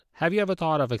Have you ever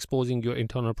thought of exposing your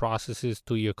internal processes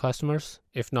to your customers?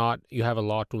 If not, you have a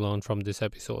lot to learn from this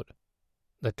episode.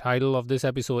 The title of this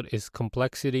episode is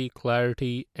Complexity,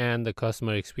 Clarity, and the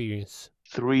Customer Experience.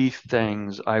 Three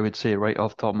things I would say right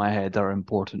off the top of my head are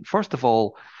important. First of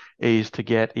all, is to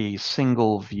get a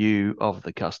single view of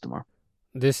the customer.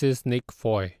 This is Nick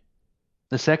Foy.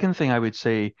 The second thing I would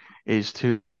say is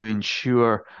to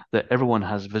ensure that everyone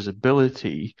has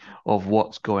visibility of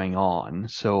what's going on.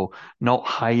 So not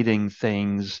hiding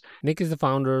things. Nick is the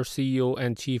founder, CEO,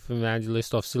 and chief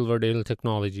evangelist of Silverdale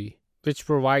Technology, which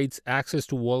provides access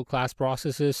to world-class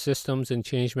processes, systems, and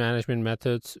change management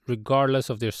methods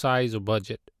regardless of their size or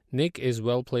budget. Nick is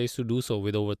well placed to do so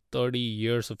with over 30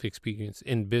 years of experience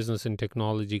in business and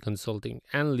technology consulting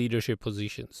and leadership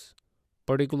positions,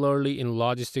 particularly in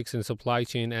logistics and supply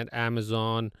chain at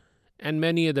Amazon and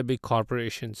many other big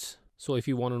corporations. So if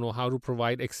you want to know how to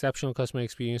provide exceptional customer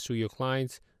experience to your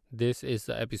clients, this is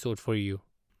the episode for you.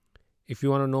 If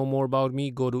you want to know more about me,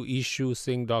 go to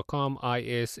ishusingh.com,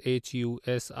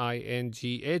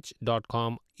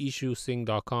 ishusingh.com,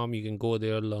 ishusingh.com. You can go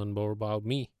there, learn more about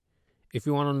me. If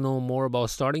you want to know more about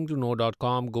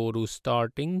startingtoknow.com, go to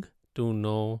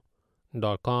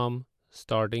startingtoknow.com.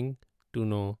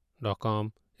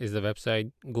 Startingtoknow.com is the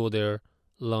website. Go there,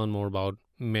 learn more about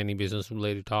many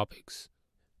business-related topics.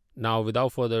 Now,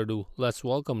 without further ado, let's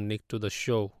welcome Nick to the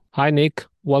show. Hi, Nick.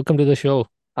 Welcome to the show.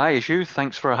 Hi, Ishu.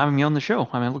 Thanks for having me on the show.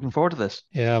 I'm looking forward to this.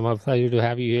 Yeah, my pleasure to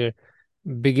have you here.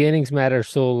 Beginnings matter.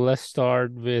 So let's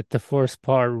start with the first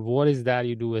part. What is that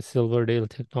you do with Silverdale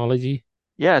Technology?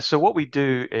 Yeah, so what we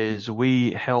do is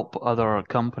we help other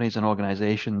companies and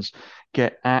organizations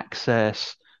get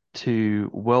access to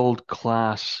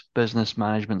world-class business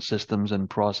management systems and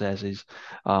processes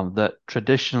that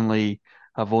traditionally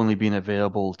have only been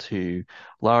available to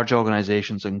large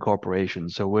organizations and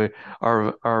corporations. So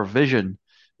our vision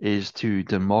is to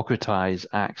democratize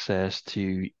access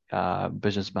to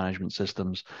business management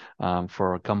systems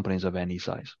for companies of any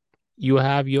size. You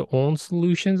have your own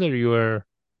solutions or you're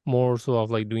more so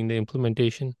of like doing the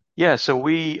implementation? Yeah, so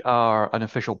we are an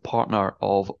official partner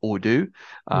of Odoo,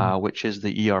 Mm. which is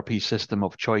the ERP system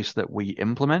of choice that we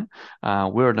implement.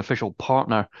 We're an official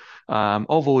partner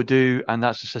of Odoo, and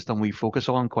that's the system we focus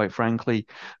on, quite frankly.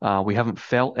 We haven't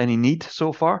felt any need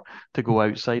so far to go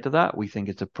outside of that. We think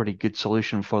it's a pretty good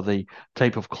solution for the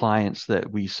type of clients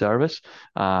that we service.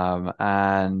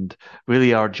 And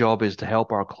really, our job is to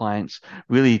help our clients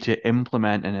really to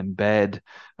implement and embed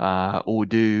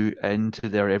Odoo into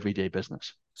their everyday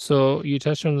business. So you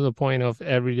touched on the point of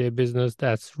everyday business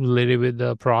that's related with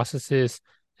the processes,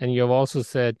 and you have also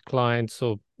said clients,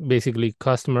 so basically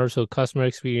customers, so customer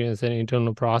experience and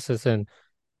internal process, and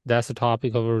that's the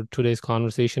topic of our today's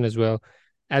conversation as well.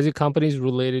 As your company is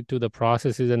related to the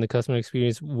processes and the customer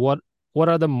experience, what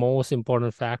are the most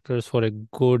important factors for a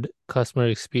good customer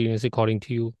experience according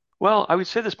to you? Well, I would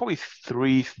say there's probably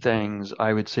three things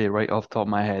I would say right off the top of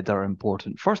my head that are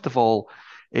important. First of all,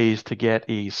 is to get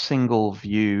a single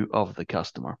view of the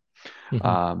customer.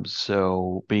 Hmm.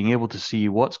 So being able to see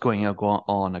what's going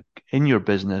on in your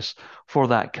business for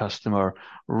that customer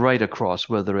right across,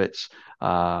 whether it's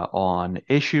on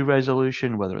issue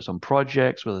resolution, whether it's on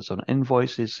projects, whether it's on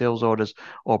invoices, sales orders,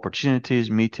 opportunities,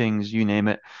 meetings, you name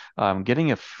it.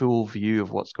 Getting a full view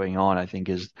of what's going on, I think,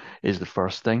 is the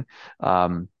first thing.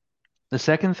 The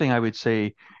second thing I would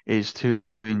say is to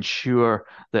ensure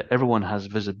that everyone has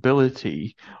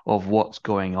visibility of what's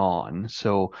going on.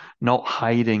 So not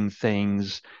hiding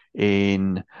things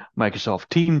in Microsoft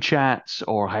Team chats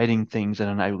or hiding things in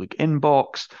an Outlook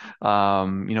inbox,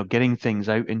 getting things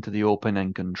out into the open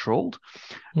and controlled.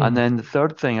 And Hmm. then the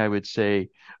third thing I would say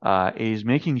is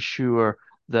making sure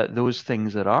that those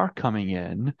things that are coming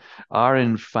in are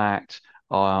in fact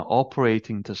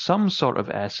operating to some sort of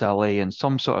SLA and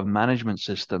some sort of management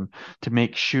system to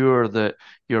make sure that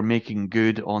you're making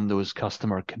good on those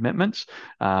customer commitments.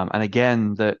 And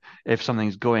again, that if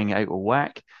something's going out of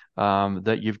whack,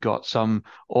 that you've got some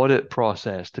audit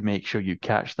process to make sure you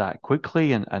catch that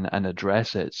quickly and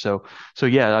address it. So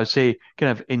yeah, I would say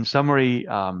kind of in summary,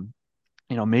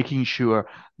 making sure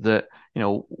that,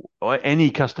 any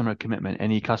customer commitment,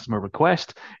 any customer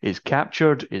request is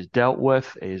captured, is dealt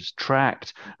with, is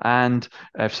tracked, and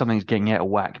if something's getting out of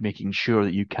whack, making sure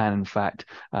that you can, in fact,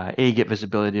 A, get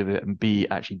visibility of it, and B,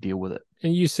 actually deal with it.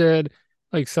 And you said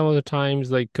like some of the times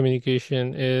like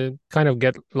communication kind of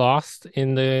get lost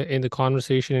in the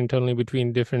conversation internally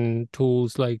between different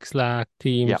tools like Slack, Yeah.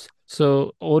 Teams.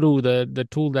 So Odoo, the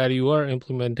tool that you are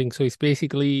implementing, so it's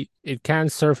basically it can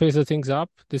surface the things up.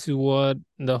 This is what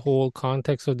the whole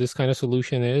context of this kind of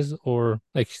solution is, or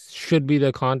like should be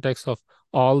the context of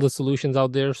all the solutions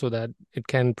out there so that it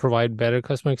can provide better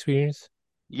customer experience?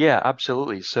 Yeah,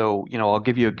 absolutely. So, I'll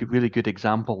give you a really good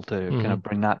example to kind Mm-hmm. of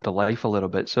bring that to life a little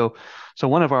bit. So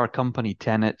one of our company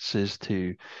tenets is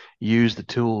to use the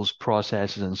tools,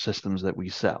 processes, and systems that we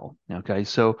sell. Okay.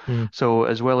 So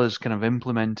as well as kind of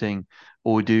implementing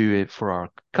Odoo for our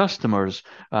customers,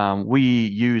 we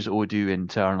use Odoo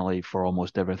internally for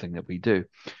almost everything that we do.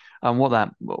 And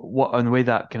and the way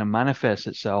that kind of manifests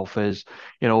itself is,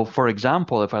 for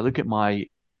example, if I look at my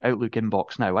Outlook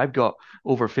inbox now, I've got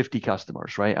over 50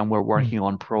 customers, right? And we're Mm-hmm. working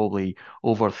on probably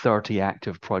over 30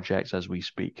 active projects as we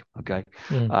speak. Okay.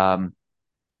 Um,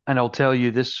 and I'll tell you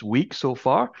this week so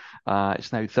far,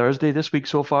 it's now Thursday this week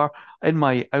so far. In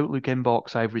my Outlook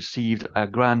inbox, I've received a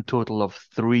grand total of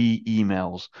 3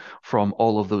 emails from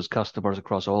all of those customers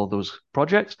across all of those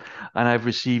projects. And I've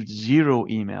received 0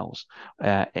 emails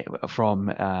from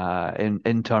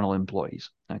internal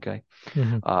employees. Okay.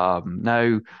 Mm-hmm.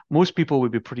 Now, most people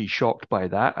would be pretty shocked by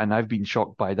that, and I've been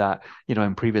shocked by that,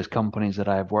 in previous companies that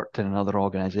I've worked in and other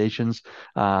organizations.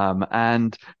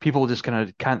 And people just kind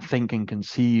of can't think and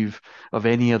conceive of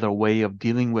any other way of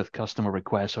dealing with customer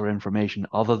requests or information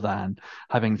other than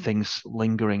having things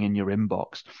lingering in your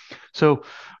inbox. So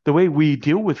the way we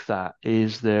deal with that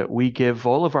is that we give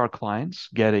all of our clients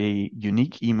get a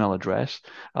unique email address.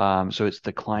 So it's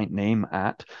the client name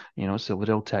at,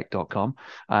 silverdaleTech.com.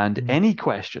 And Mm-hmm. any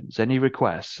questions, any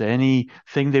requests,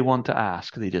 anything they want to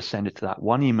ask, they just send it to that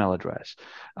one email address.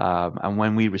 And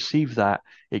when we receive that,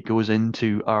 it goes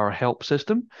into our help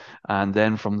system. And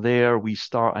then from there, we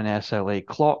start an SLA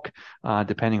clock,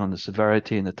 depending on the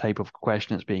severity and the type of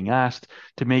question that's being asked,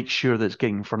 to make sure that it's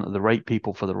getting in front of the right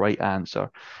people for the right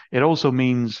answer. It also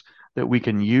means that we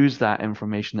can use that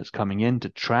information that's coming in to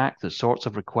track the sorts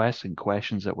of requests and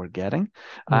questions that we're getting.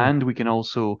 And we can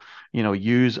also,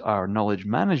 use our knowledge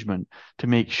management to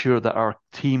make sure that our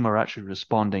team are actually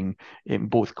responding in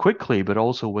both quickly, but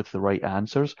also with the right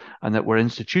answers, and that we're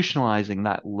institutionalizing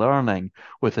that learning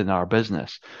within our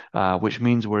business, which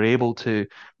means we're able to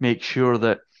make sure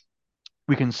that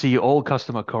we can see all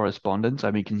customer correspondence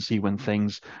and we can see when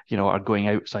things, are going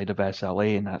outside of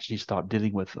SLA and actually start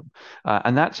dealing with them.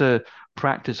 And that's a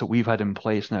practice that we've had in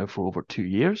place now for over 2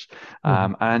 years.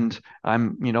 Mm-hmm. And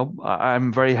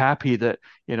I'm very happy that,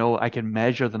 I can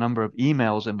measure the number of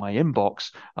emails in my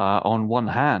inbox on one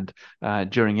hand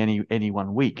during any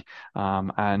one week.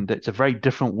 And it's a very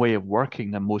different way of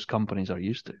working than most companies are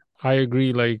used to. I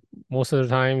agree. Like most of the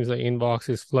times, the inbox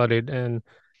is flooded, and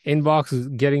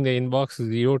getting the inbox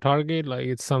zero target. Like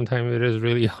it's sometimes it is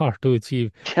really hard to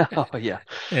achieve. Yeah, yeah,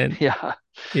 And yeah.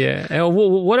 yeah, and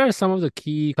what are some of the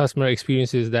key customer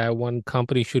experiences that one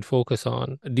company should focus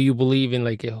on? Do you believe in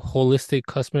like a holistic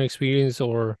customer experience,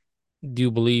 or do you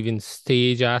believe in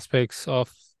stage aspects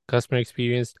of customer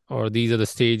experience, or these are the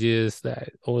stages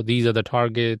or these are the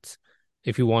targets?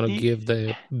 If you want to give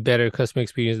the better customer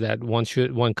experience that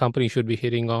one company should be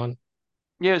hitting on.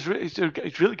 Yeah, it's a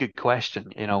really good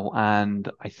question,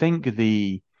 and I think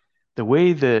the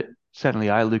way that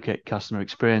certainly I look at customer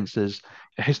experience is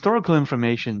historical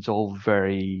information is all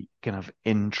very kind of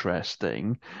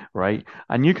interesting, right?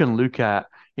 And you can look at,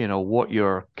 what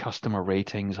your customer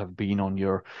ratings have been on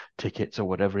your tickets or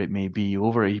whatever it may be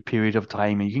over a period of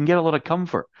time, and you can get a lot of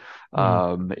comfort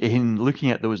Mm, in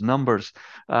looking at those numbers.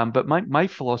 But my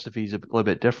philosophy is a little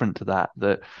bit different to that,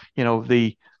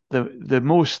 the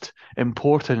most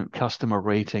important customer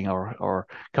rating or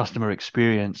customer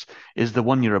experience is the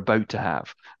one you're about to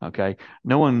have. Okay.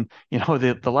 No one,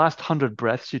 the last 100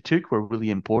 breaths you took were really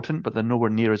important, but they're nowhere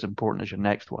near as important as your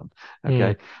next one. mm,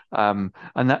 Okay.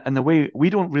 And the way we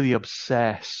don't really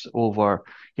obsess over,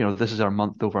 this is our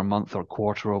month over month or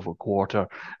quarter over quarter,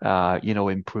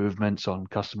 improvements on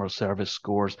customer service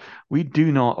scores. We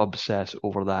do not obsess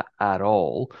over that at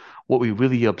all. What we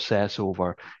really obsess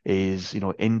over is,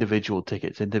 individual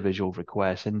tickets, individual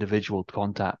requests, individual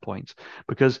contact points,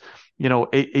 because,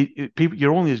 people,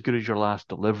 you're only as good as your last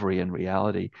delivery in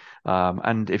reality.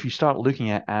 And if you start looking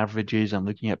at averages and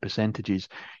looking at percentages,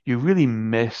 you really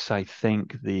miss, I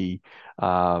think, the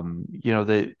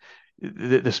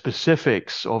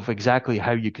specifics of exactly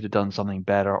how you could have done something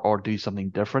better or do something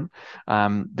different.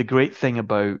 The great thing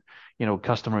about,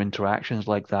 customer interactions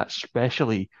like that,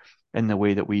 especially in the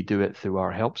way that we do it through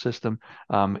our help system,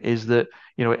 is that,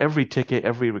 every ticket,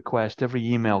 every request,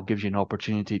 every email gives you an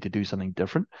opportunity to do something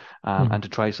different, and to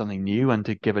try something new and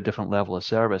to give a different level of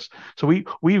service. So we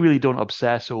really don't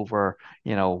obsess over,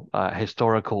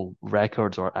 historical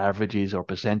records or averages or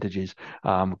percentages.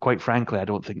 Quite frankly, I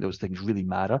don't think those things really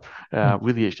matter.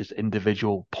 Really, it's just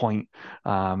individual point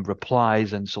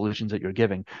replies and solutions that you're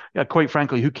giving. Yeah, quite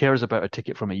frankly, who cares about a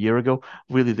ticket from a year ago?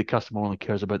 Really, the customer only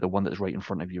cares about the one that's right in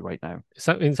front of you right now.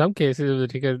 In some cases, if the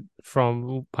ticket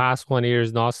from past 1 year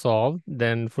is not solved,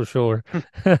 then for sure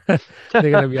they're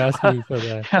gonna be asking you for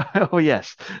that. Oh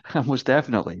yes, most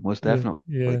definitely, most Yeah, definitely.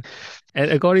 yeah.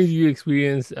 And according to your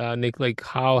experience, Nick, like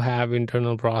how have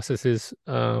internal processes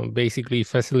basically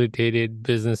facilitated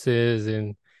businesses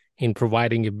in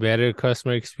providing a better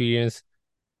customer experience?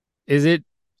 Is it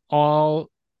all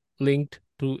linked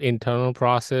to internal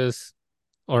process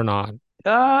or not?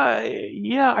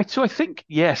 Yeah, so I think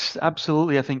yes,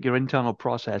 absolutely. I think your internal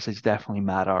processes definitely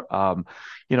matter.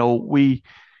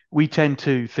 We tend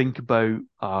to think about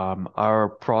our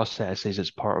processes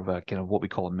as part of a kind of what we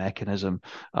call a mechanism,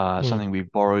 Mm, something we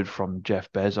borrowed from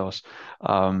Jeff Bezos.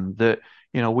 That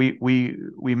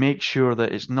we make sure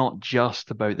that it's not just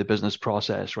about the business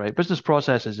process, right? Business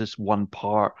process is just one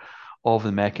part of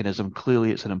the mechanism.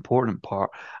 Clearly, it's an important part.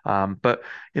 But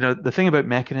the thing about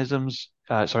mechanisms,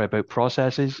 sorry, about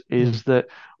processes mm, is that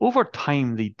over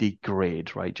time they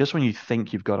degrade, right? Just when you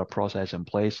think you've got a process in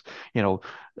place,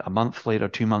 a month later,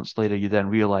 2 months later, you then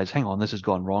realize, hang on, this has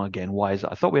gone wrong again. Why is it?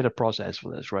 I thought we had a process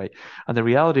for this, right? And the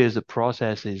reality is that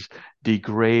processes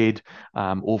degrade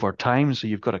over time. So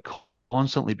you've got to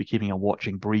constantly be keeping a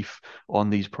watching brief on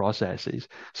these processes.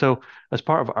 So as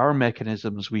part of our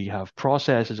mechanisms, we have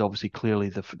processes, obviously, clearly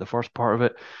the first part of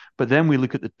it, but then we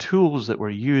look at the tools that we're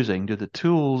using. Do the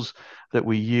tools that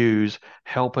we use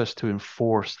help us to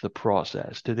enforce the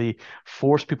process? Do they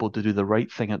force people to do the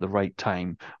right thing at the right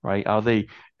time, right? Are they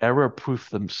error proof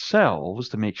themselves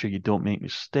to make sure you don't make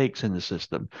mistakes in the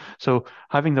system? So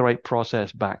having the right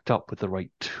process backed up with the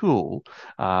right tool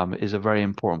is a very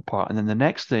important part. And then the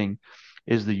next thing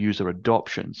is the user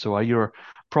adoption. So are your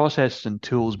processes and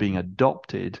tools being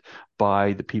adopted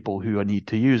by the people who need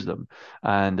to use them?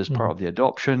 And as part mm, of the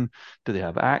adoption, do they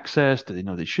have access? Do they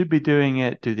know they should be doing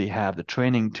it? Do they have the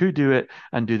training to do it?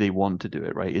 And do they want to do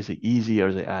it, right? Is it easy or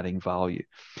is it adding value?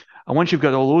 And once you've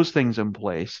got all those things in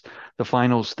place, the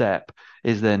final step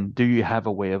is then do you have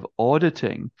a way of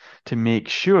auditing to make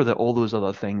sure that all those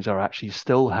other things are actually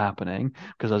still happening?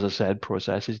 Because as I said,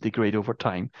 processes degrade over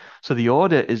time. So the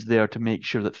audit is there to make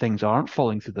sure that things aren't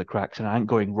falling through the cracks and aren't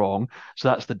going wrong. So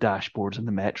that's the dashboards and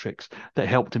the metrics that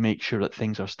help to make sure that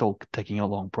things are still ticking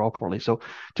along properly. So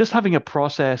just having a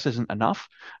process isn't enough.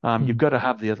 You've mm. got to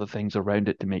have the other things around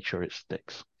it to make sure it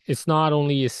sticks. It's not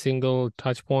only a single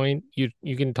touch point.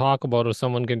 You can talk about or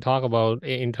someone can talk about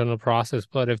internal process,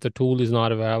 but if the tool is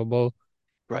not available,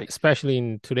 Right. especially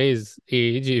in today's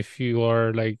age, if you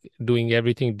are like doing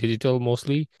everything digital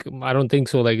mostly, I don't think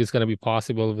so. Like it's gonna be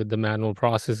possible with the manual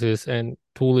processes, and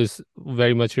tool is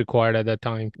very much required at that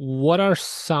time. What are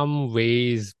some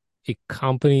ways a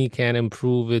company can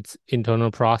improve its internal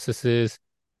processes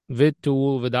with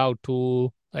tool, without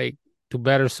tool, like to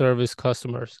better service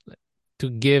customers, like, to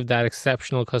give that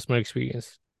exceptional customer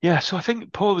experience? Yeah, so I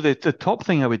think probably the top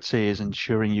thing I would say is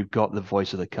ensuring you've got the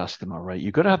voice of the customer, right?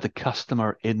 You've got to have the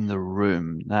customer in the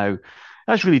room. Now,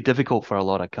 that's really difficult for a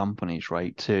lot of companies,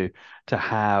 right? To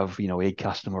have, a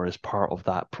customer as part of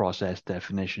that process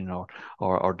definition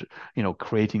or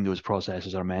creating those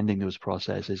processes or amending those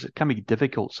processes. It can be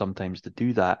difficult sometimes to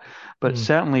do that. But Mm,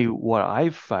 certainly what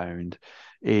I've found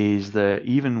is that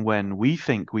even when we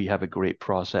think we have a great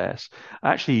process,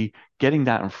 actually getting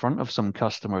that in front of some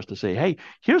customers to say, hey,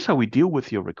 here's how we deal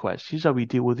with your requests. Here's how we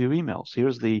deal with your emails.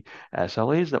 Here's the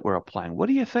SLAs that we're applying. What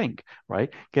do you think? Right?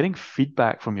 Getting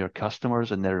feedback from your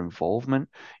customers and their involvement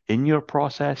in your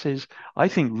processes, I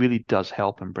think really does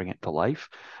help and bring it to life.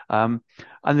 Um,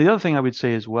 and the other thing I would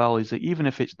say as well is that even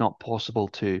if it's not possible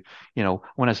to,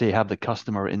 when I say have the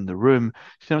customer in the room,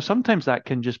 sometimes that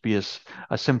can just be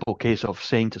a simple case of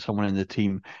saying to someone in the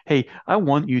team, hey, I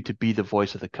want you to be the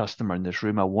voice of the customer in this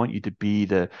room. I want you to be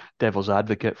the devil's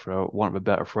advocate, for want of a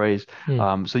better phrase,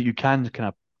 mm, so you can kind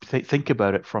of think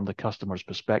about it from the customer's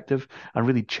perspective and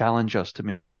really challenge us to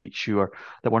make sure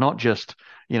that we're not just,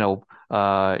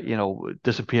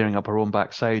 disappearing up our own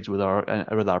backsides with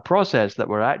our process, that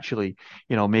we're actually,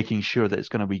 making sure that it's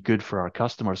going to be good for our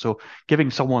customers. So giving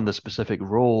someone the specific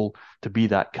role to be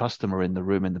that customer in the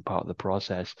room in the part of the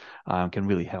process can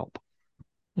really help.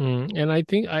 And I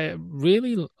think I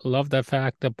really love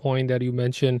the point that you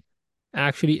mentioned.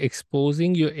 actually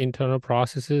exposing your internal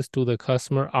processes to the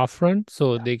customer upfront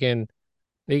so they can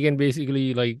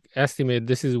basically like estimate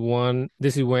this is when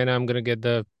I'm gonna get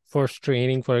the first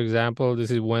training, for example.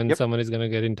 This is when Yep. someone is gonna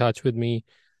get in touch with me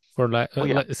for Oh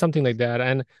yeah. like something like that.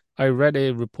 And I read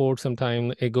a report some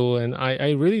time ago, and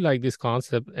I really like this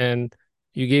concept. And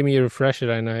you gave me a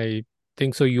refresher, and I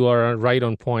think so. You are right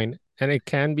on point, and it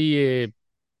can be a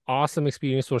awesome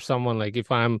experience for someone. Like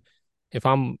if I'm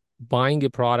buying a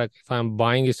product, if I'm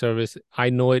buying a service, I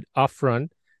know it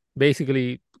upfront.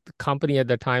 Basically, the company at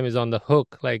the time is on the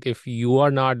hook. Like if you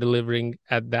are not delivering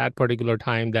at that particular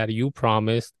time that you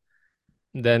promised,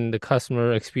 then the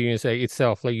customer experience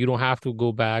itself, like you don't have to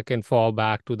go back and fall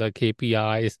back to the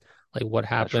KPIs, like what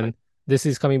That's right. happened. This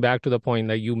is coming back to the point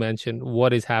that you mentioned,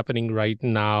 what is happening right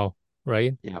now,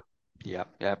 right? Yeah. Yeah.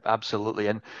 Yeah. Absolutely.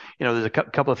 And there's a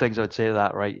couple of things I would say to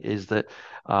that, right? Is that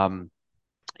um,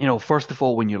 first of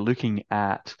all, when you're looking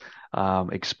at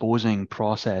exposing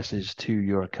processes to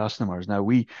your customers, now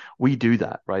we do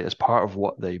that, right, as part of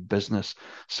what the business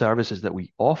services that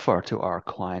we offer to our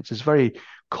clients. It's very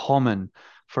common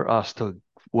for us to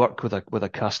work with a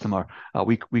customer.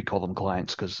 We call them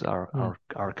clients because Mm,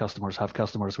 our customers have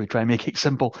customers. We try and make it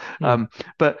simple. mm,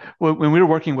 But when we're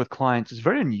working with clients, it's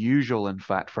very unusual, in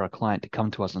fact, for a client to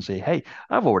come to us and say, "Hey,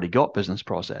 I've already got business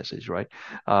processes, right?"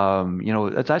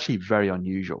 It's actually very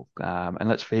unusual. And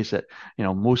let's face it,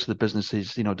 most of the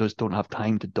businesses, just don't have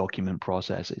time to document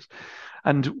processes.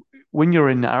 And when you're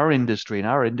in our industry, and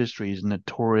our industry is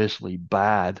notoriously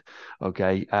bad,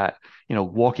 okay, at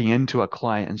walking into a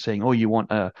client and saying, "Oh, you want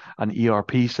an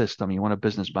ERP system, you want a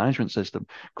business management system?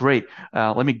 Great.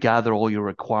 Let me gather all your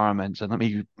requirements and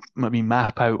let me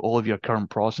map out all of your current mm,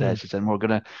 processes, and we're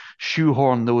going to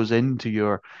shoehorn those into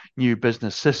your new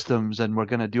business systems, and we're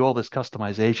going to do all this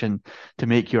customization to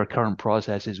make your current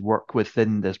processes work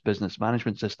within this business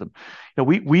management system."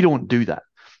 We don't do that.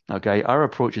 Okay, our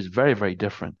approach is very, very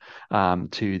different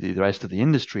to the rest of the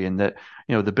industry, in that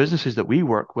the businesses that we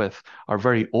work with are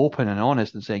very open and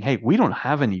honest and saying, "Hey, we don't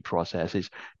have any processes.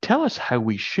 Tell us how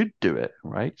we should do it."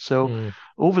 Right. So mm,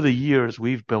 over the years,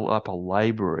 we've built up a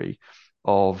library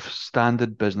of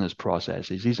standard business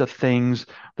processes. These are things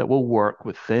that will work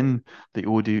within the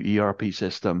Odoo ERP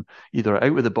system, either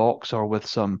out of the box or with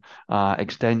some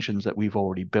extensions that we've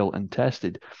already built and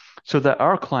tested, so that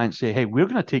our clients say, "Hey, we're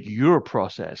going to take your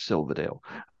process, Silverdale."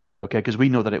 Okay, because we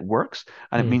know that it works,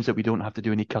 and it mm. means that we don't have to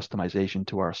do any customization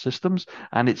to our systems,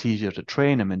 and it's easier to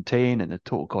train and maintain, and the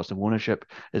total cost of ownership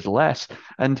is less.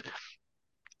 And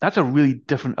that's a really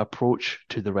different approach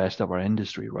to the rest of our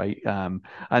industry, right?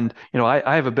 And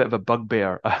I have a bit of a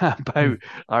bugbear about Mm.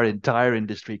 our entire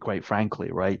industry, quite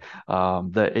frankly, right?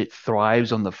 That it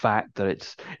thrives on the fact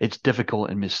that it's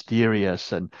difficult and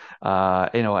mysterious, and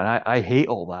I hate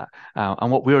all that.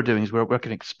 And what we're doing is we're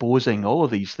working exposing all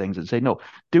of these things and saying, "No,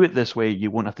 do it this way.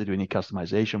 You won't have to do any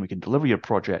customization. We can deliver your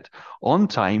project on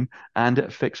time and at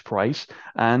a fixed price.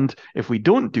 And if we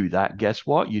don't do that, guess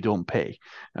what? You don't pay."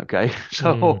 Okay.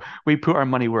 So Mm. we put our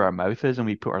money where our mouth is, and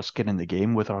we put our skin in the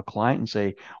game with our client and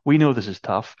say, "We know this is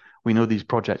tough. We know these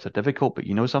projects are difficult, but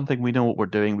you know something? We know what we're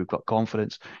doing. We've got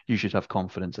confidence. You should have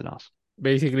confidence in us."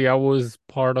 Basically, I was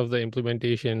part of the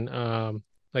implementation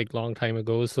like long time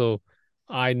ago, so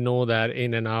I know that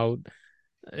in and out.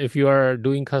 If you are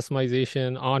doing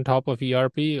customization on top of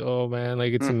ERP, oh man,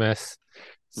 like it's a Mm, mess.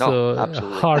 no, So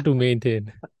absolutely. hard to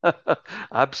maintain.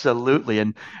 Absolutely.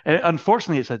 And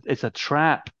unfortunately, it's a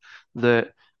trap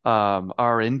that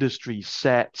our industry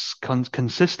sets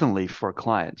consistently for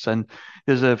clients. And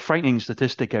there's a frightening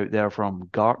statistic out there from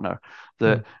Gartner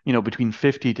Mm, that, between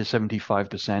 50 to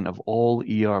 75% of all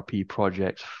ERP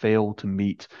projects fail to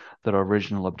meet their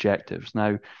original objectives.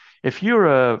 Now, if you're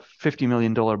a $50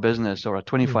 million business or a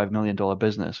mm, $25 million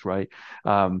business, right?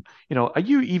 Are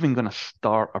you even going to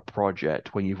start a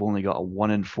project when you've only got a 1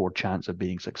 in 4 chance of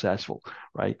being successful,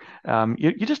 right?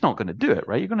 You're just not going to do it,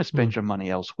 right? You're going to mm. spend your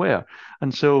money elsewhere.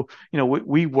 And so,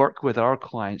 we work with our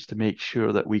clients to make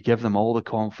sure that we give them all the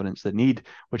confidence they need,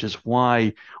 which is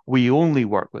why we only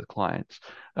work with clients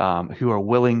who are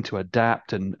willing to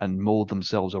adapt and mold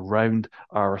themselves around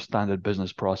our standard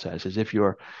business processes. If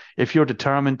you're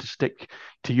determined to stick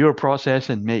to your process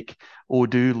and make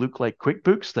Odoo look like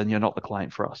QuickBooks, then you're not the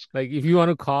client for us. Like if you want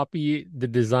to copy the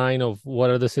design of what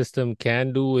other system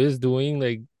can do, is doing,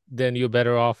 like then you're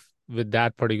better off with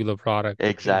that particular product.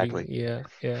 Exactly. Yeah,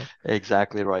 yeah.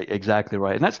 Exactly right. Exactly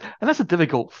right. And that's a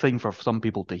difficult thing for some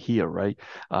people to hear, right?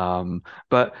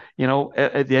 But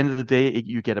at the end of the day,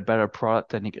 you get a better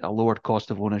product and you get a lower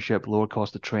cost of ownership, lower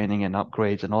cost of training and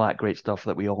upgrades and all that great stuff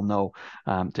that we all know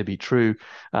to be true.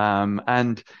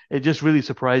 And it just really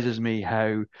surprises me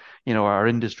how, our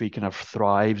industry kind of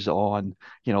thrives on,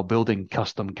 building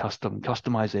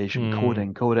customization, Mm,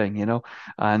 coding,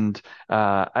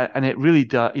 and it really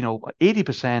does,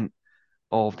 80%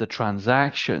 of the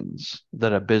transactions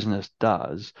that a business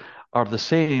does are the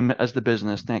same as the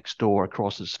business next door,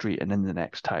 across the street, and in the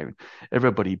next town.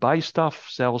 Everybody buys stuff,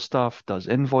 sells stuff, does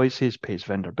invoices, pays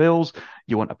vendor bills.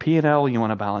 You want a P&L, you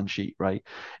want a balance sheet, right?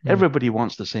 mm. Everybody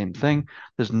wants the same thing.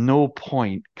 There's no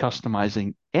point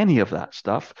customizing any of that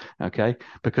stuff, okay?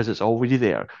 Because it's already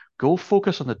there. Go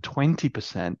focus on the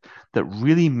 20% that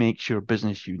really makes your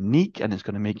business unique and is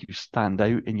going to make you stand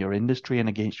out in your industry and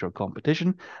against your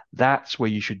competition. That's where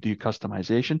you should do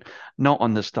customization, not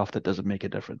on the stuff that doesn't make a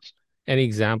difference. Any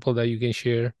example that you can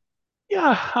share?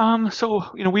 Yeah,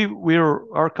 so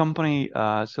we're our company,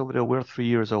 Silverdale, we're 3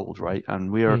 years old, right?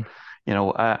 And Mm,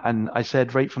 and I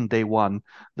said right from day one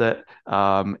that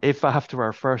if after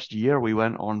our first year we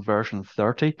went on version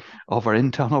 30 of our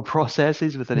internal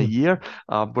processes within a mm, year,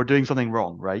 we're doing something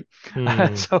wrong, right? mm,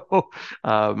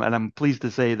 And I'm pleased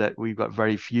to say that we've got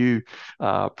very few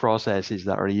processes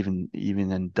that are even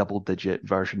in double-digit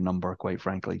version number, quite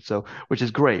frankly. So, which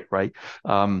is great, right?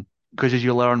 Because as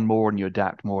you learn more and you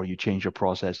adapt more, you change your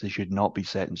process. They should not be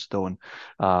set in stone.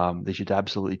 They should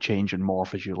absolutely change and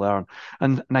morph as you learn.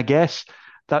 And I guess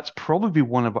that's probably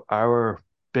one of our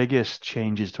biggest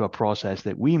changes to a process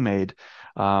that we made,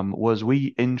 was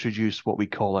we introduced what we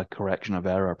call a correction of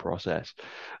error process.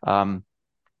 Um,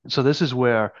 so this is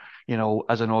where,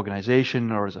 as an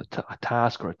organization or as a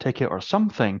task or a ticket or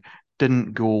something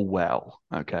didn't go well,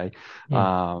 okay? mm,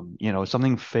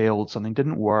 Something failed, something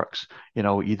didn't work,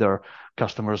 either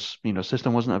customers,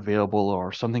 system wasn't available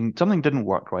or something didn't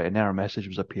work right, an error message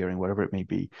was appearing, whatever it may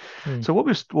be. mm, So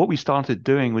what we started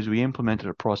doing was we implemented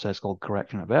a process called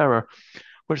correction of error,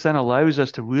 which then allows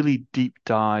us to really deep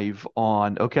dive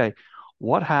on, okay,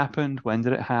 what happened? When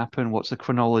did it happen? What's the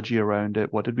chronology around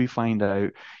it? What did we find out?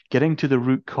 Getting to the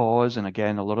root cause. And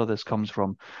again, a lot of this comes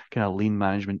from kind of lean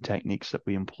management techniques that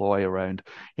we employ around,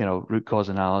 root cause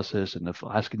analysis and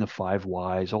asking the 5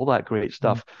 whys, all that great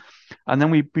mm, stuff. And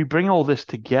then we bring all this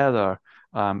together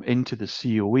into the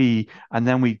COE, and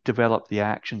then we develop the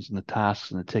actions and the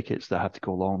tasks and the tickets that have to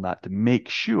go along that to make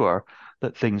sure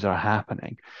that things are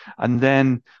happening. And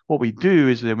then what we do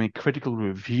is then we critical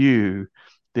review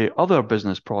the other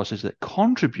business process that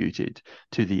contributed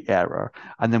to the error,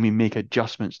 and then we make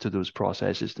adjustments to those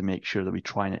processes to make sure that we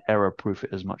try and error proof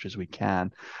it as much as we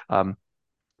can.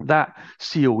 That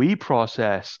COE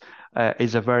process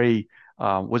is a very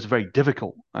was very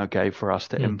difficult, okay, for us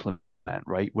to mm, implement.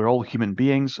 Right, we're all human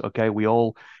beings. Okay, we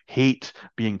all hate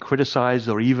being criticized,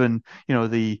 or even even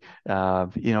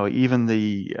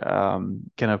the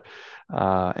kind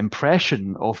of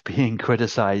impression of being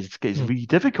criticized is mm, really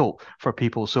difficult for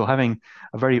people. So having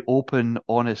a very open,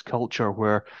 honest culture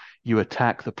where you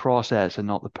attack the process and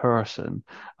not the person,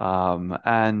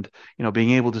 and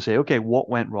being able to say, okay, what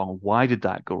went wrong? Why did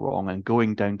that go wrong? And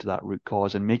going down to that root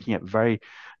cause and making it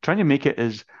trying to make it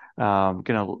as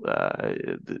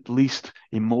least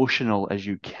emotional as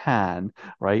you can,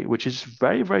 right? Which is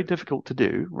very, very difficult to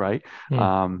do, right?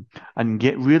 mm, And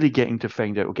really getting to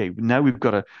find out, okay, now we've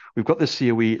got the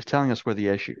COE, it's telling us where the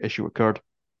issue occurred.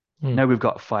 mm, Now we've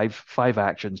got five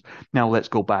actions. Now let's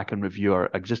go back and review our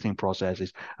existing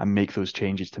processes and make those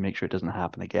changes to make sure it doesn't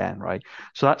happen again, right?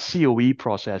 So that COE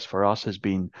process for us has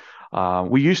been,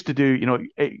 we used to do,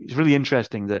 it's really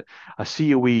interesting that a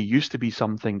COE used to be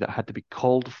something that had to be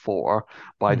called for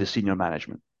by mm. the senior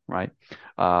management, right?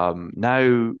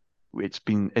 Now it's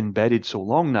been embedded so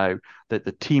long now that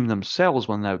the team themselves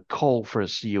will now call for a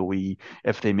COE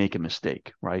if they make a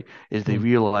mistake, right? Is they Mm.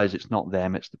 realize it's not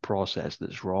them, it's the process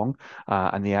that's wrong,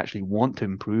 and they actually want to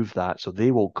improve that. So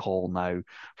they will call now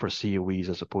for COEs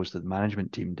as opposed to the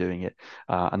management team doing it.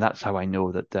 And that's how I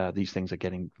know that these things are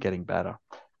getting better.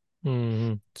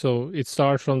 So it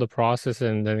starts from the process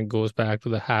and then it goes back to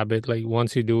the habit. Like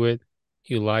once you do it,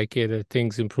 you like it,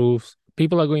 things improves.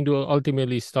 People are going to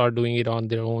ultimately start doing it on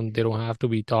their own. They don't have to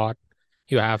be taught.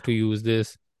 You have to use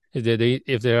this.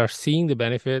 If they are seeing the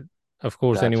benefit, of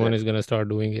course, That's anyone it. is going to start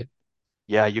doing it.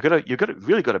 Yeah, you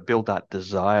really got to build that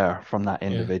desire from that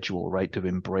Yeah. individual, right, to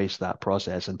embrace that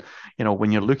process. And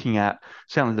when you're looking at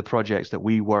certainly the projects that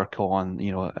we work on,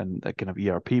 and the kind of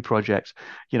ERP projects,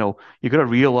 you got to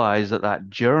realize that that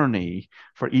journey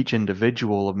for each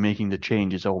individual of making the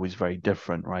change is always very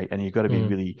different, right? And you've got to be Mm.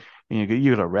 really,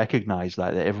 you got to recognize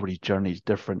that everybody's journey is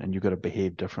different, and you've got to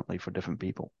behave differently for different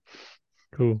people.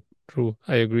 True, true.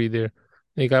 I agree there.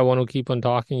 Nick, I want to keep on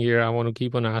talking here. I want to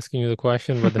keep on asking you the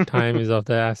question, but the time is of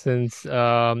the essence.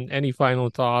 Any final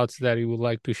thoughts that you would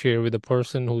like to share with the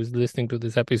person who is listening to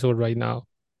this episode right now?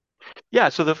 Yeah,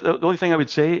 so the only thing I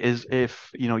would say is if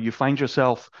you find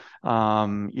yourself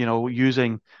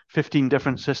using 15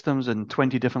 different systems and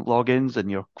 20 different logins, and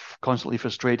you're constantly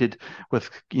frustrated with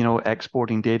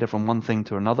exporting data from one thing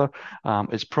to another,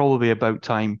 it's probably about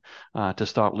time to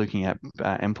start looking at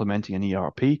implementing an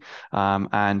ERP.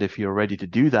 And if you're ready to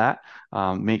do that,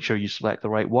 make sure you select the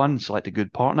right one, select a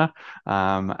good partner,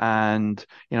 and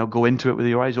go into it with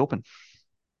your eyes open.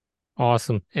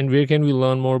 Awesome. And where can we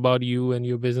learn more about you and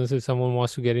your business if someone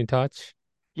wants to get in touch?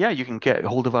 Yeah, you can get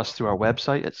hold of us through our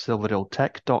website at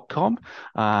silverdale.tech.com,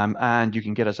 and you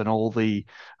can get us on all the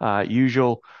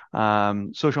usual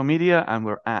social media, and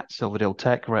we're at Silverdale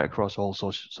Tech right across all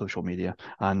social media.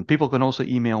 And people can also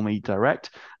email me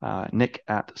direct,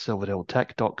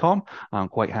 nick@silverdaletech.com. I'm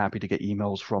quite happy to get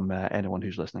emails from anyone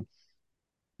who's listening.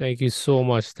 Thank you so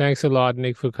much. Thanks a lot,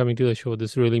 Nick, for coming to the show.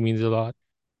 This really means a lot.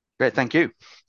 Great, thank you.